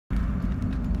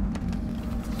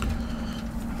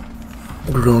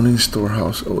Groaning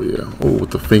storehouse. Oh yeah. Oh,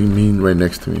 with the thing mean right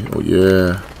next to me. Oh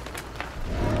yeah.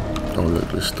 Oh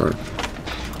look, let's start.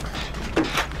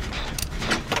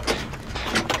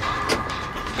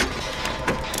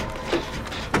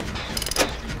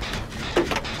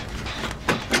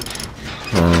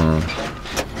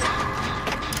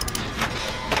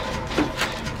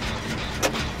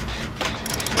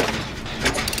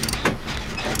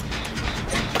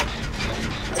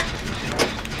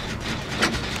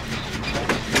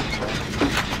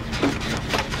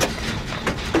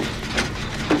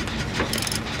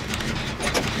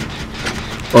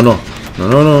 Oh no. No,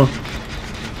 no, no.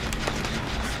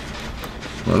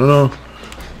 No, no, no.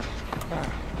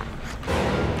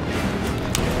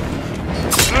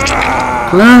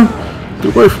 Clown,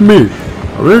 get away from me.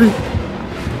 Already?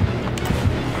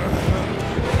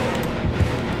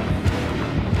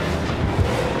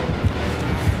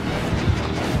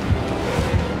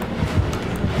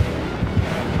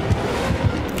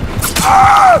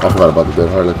 I forgot about the dead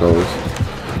heart like always.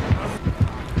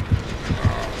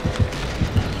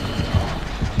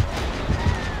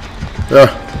 Yeah.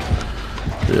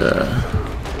 Yeah.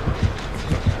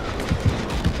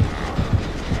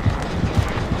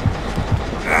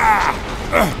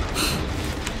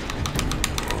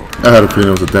 I had a feeling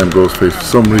it was a damn ghost face. For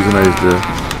some reason I was there.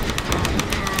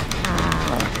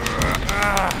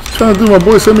 Just trying to do my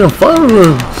boy set me on fire.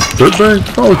 Dirtbag,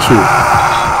 what's wrong with you?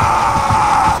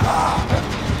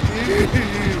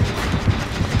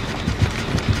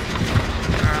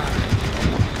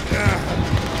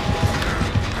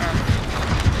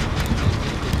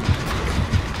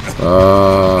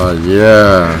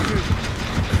 Yeah.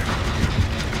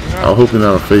 I hope you're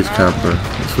not a face camper.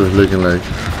 That's what it's looking like.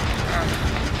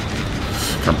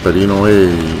 Camperino, hey.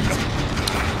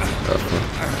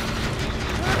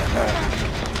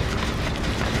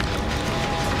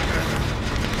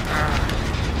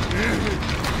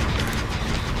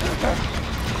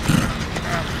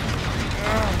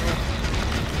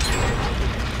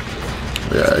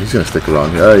 Yeah, he's gonna stick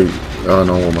around here. I don't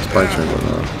know what my spikes are going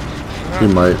on. He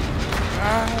might.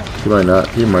 He might not.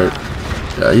 He might.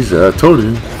 Yeah, he's there. I told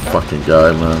you. Fucking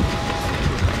guy, man.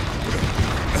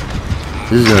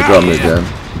 He's gonna drop me again.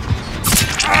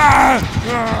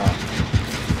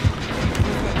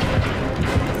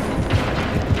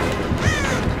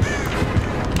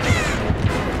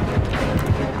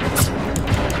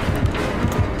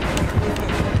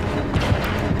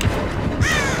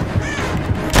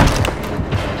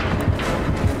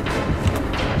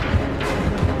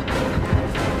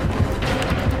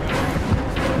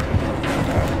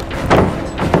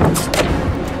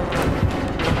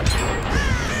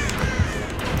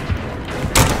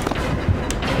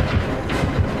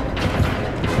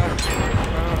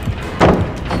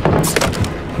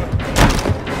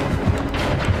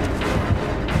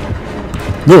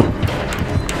 No!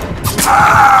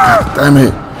 God damn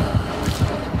it!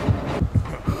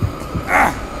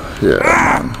 Yeah,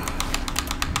 man.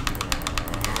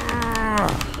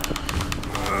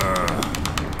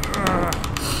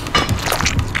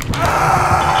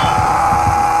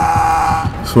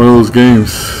 It's one of those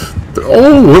games.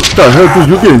 Oh, what the hell, dude?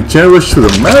 You're getting generous to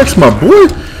the max, my boy.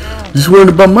 Just worried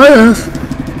about my ass.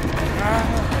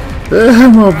 Yeah,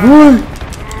 my boy.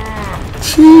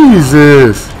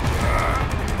 Jesus.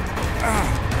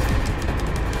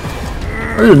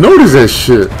 I didn't notice that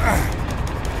shit.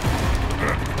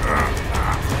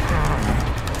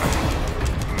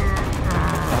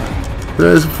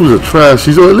 This fool's a trash.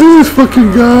 He's like, look at this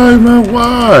fucking guy, man.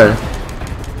 Why?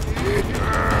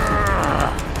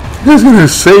 He's gonna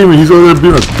save me. He's over there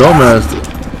being a dumbass.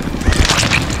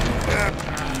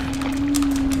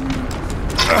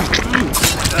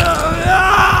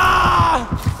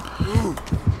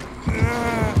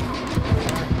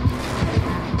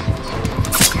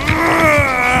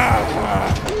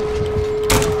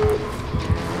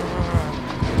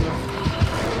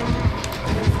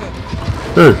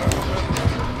 Hey.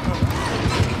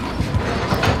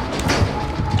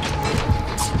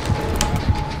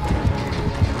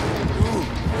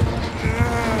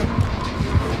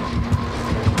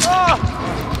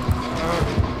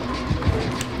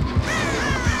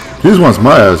 He just wants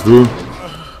my ass, dude.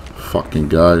 Fucking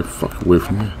guy, fuck away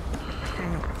from me.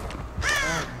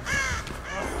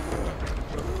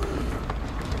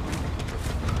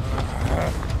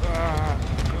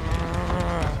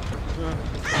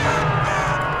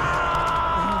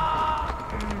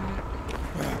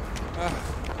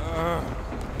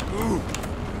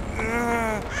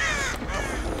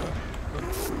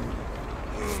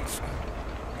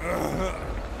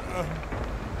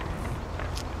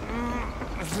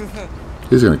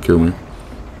 He's gonna kill me.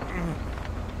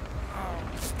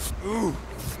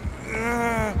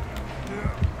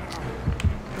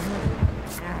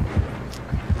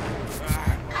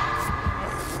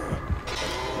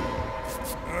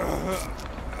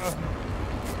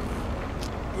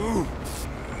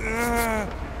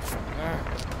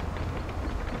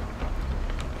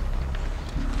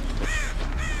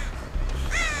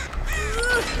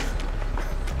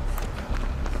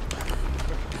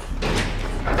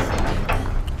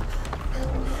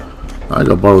 I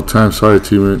got borrowed time. Sorry,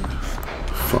 teammate.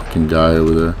 Fucking guy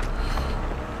over there.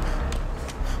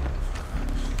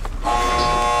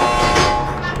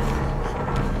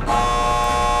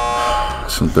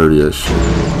 Some dirty ass shit.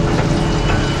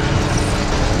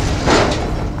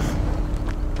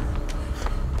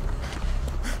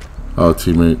 Oh,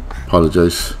 teammate.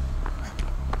 Apologize.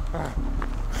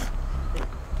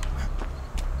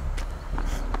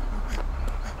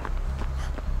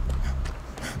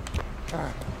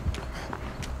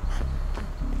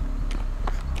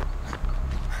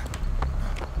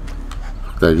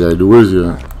 That guy, do where's he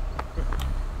at?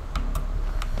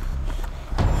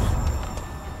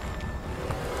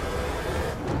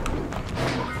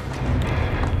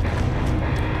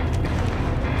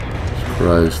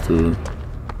 Christ, dude.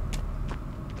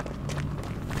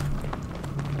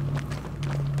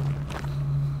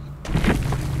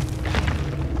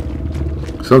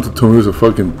 Something told me it was a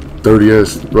fucking dirty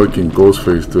ass fucking ghost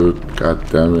face, dude. God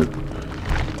damn it.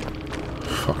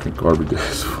 Fucking garbage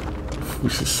ass. We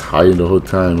was just hiding the whole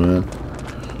time, man.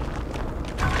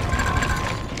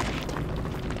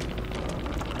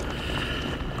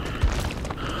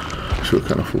 So what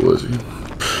kind of fool was he?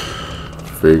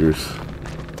 Figures.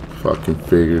 Fucking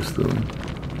figures, dude.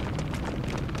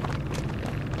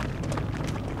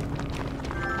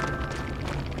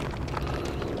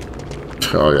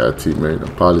 Oh yeah, teammate.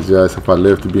 Apologize if I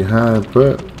left you behind,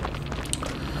 but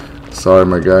sorry,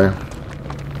 my guy.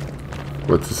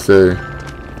 What to say?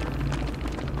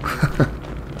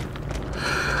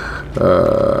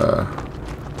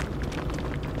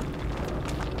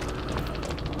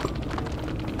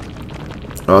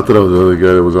 I thought it was the other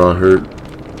guy that was all hurt.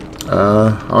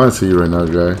 I want to see you right now,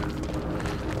 guy.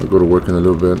 I'll go to work in a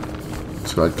little bit,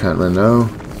 so I can't right now.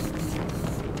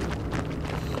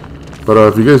 But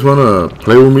if you guys want to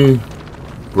play with me,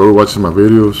 whoever watches my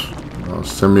videos,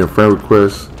 send me a friend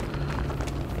request.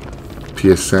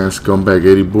 ps4 Scumbag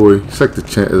Eddyboy. It's like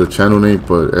the channel name,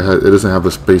 but it doesn't have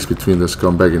a space between the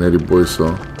Scumbag and Eddyboy,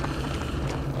 so.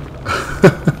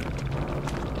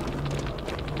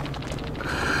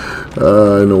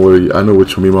 I know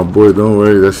what you mean, my boy. Don't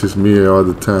worry, that's just me all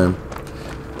the time.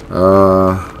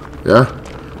 Yeah.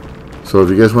 So if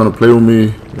you guys want to play with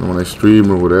me, when I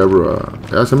stream or whatever,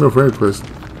 yeah, send me a friend request.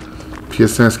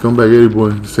 ps4 Scumbag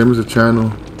Eddyboy, same as the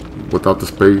channel, without the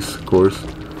space, of course.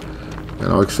 And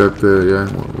I'll accept it. Yeah,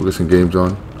 we'll get some games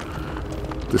on.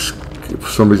 For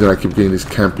some reason, I keep getting these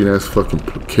camping ass fucking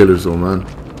killers, though, man.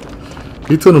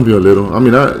 He told him to be a little. I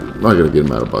mean, I'm not gonna get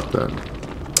mad about that.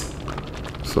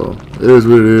 So it is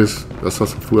what it is. That's how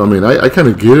some food. I mean, I kind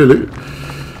of get it.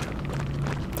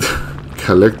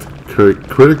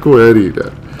 Critical Eddie.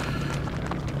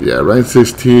 Yeah, rank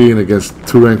 16 against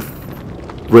 2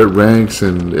 red ranks,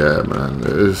 and yeah, man,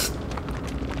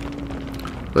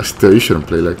 but still, you shouldn't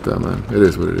play like that, man. It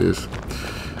is what it is.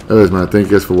 Anyways, man, thank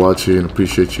you guys for watching.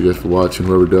 Appreciate you guys for watching,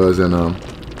 whoever does, and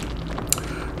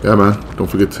yeah, man, don't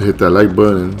forget to hit that like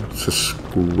button and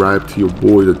subscribe to your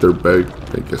boy, the Dirtbag.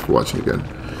 Thank you guys for watching again.